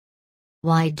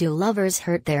Why do lovers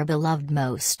hurt their beloved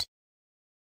most?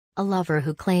 A lover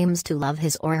who claims to love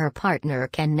his or her partner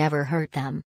can never hurt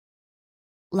them.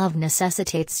 Love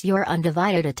necessitates your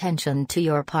undivided attention to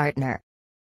your partner.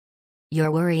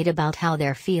 You're worried about how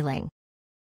they're feeling.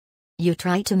 You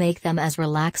try to make them as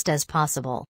relaxed as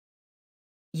possible.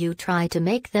 You try to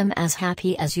make them as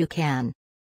happy as you can.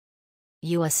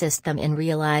 You assist them in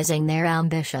realizing their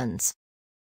ambitions.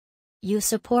 You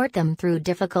support them through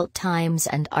difficult times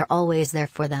and are always there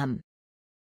for them.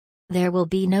 There will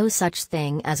be no such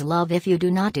thing as love if you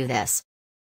do not do this.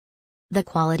 The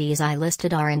qualities I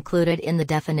listed are included in the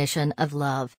definition of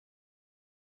love.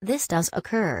 This does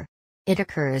occur. It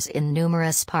occurs in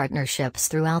numerous partnerships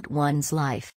throughout one's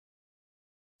life.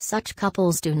 Such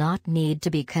couples do not need to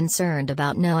be concerned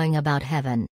about knowing about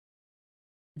heaven.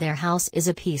 Their house is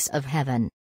a piece of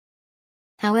heaven.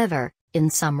 However,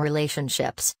 in some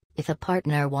relationships, if a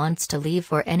partner wants to leave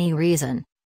for any reason,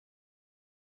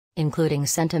 including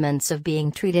sentiments of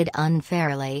being treated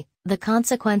unfairly, the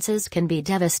consequences can be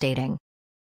devastating.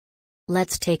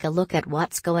 Let's take a look at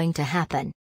what's going to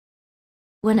happen.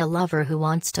 When a lover who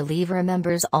wants to leave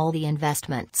remembers all the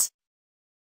investments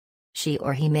she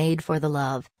or he made for the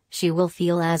love, she will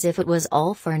feel as if it was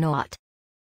all for naught.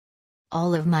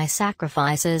 All of my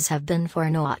sacrifices have been for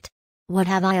naught. What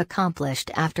have I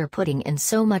accomplished after putting in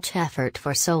so much effort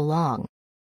for so long?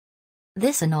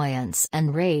 This annoyance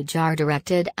and rage are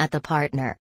directed at the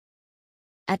partner.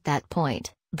 At that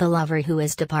point, the lover who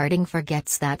is departing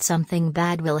forgets that something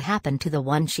bad will happen to the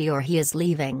one she or he is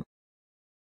leaving.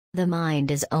 The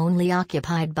mind is only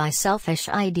occupied by selfish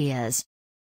ideas.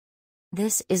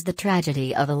 This is the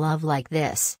tragedy of a love like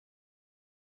this.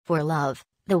 For love,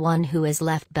 the one who is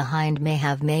left behind may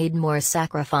have made more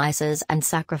sacrifices and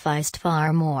sacrificed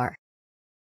far more.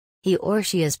 He or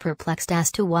she is perplexed as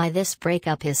to why this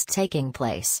breakup is taking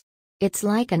place. It's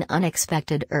like an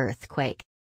unexpected earthquake.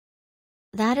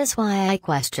 That is why I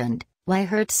questioned, why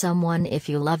hurt someone if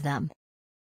you love them?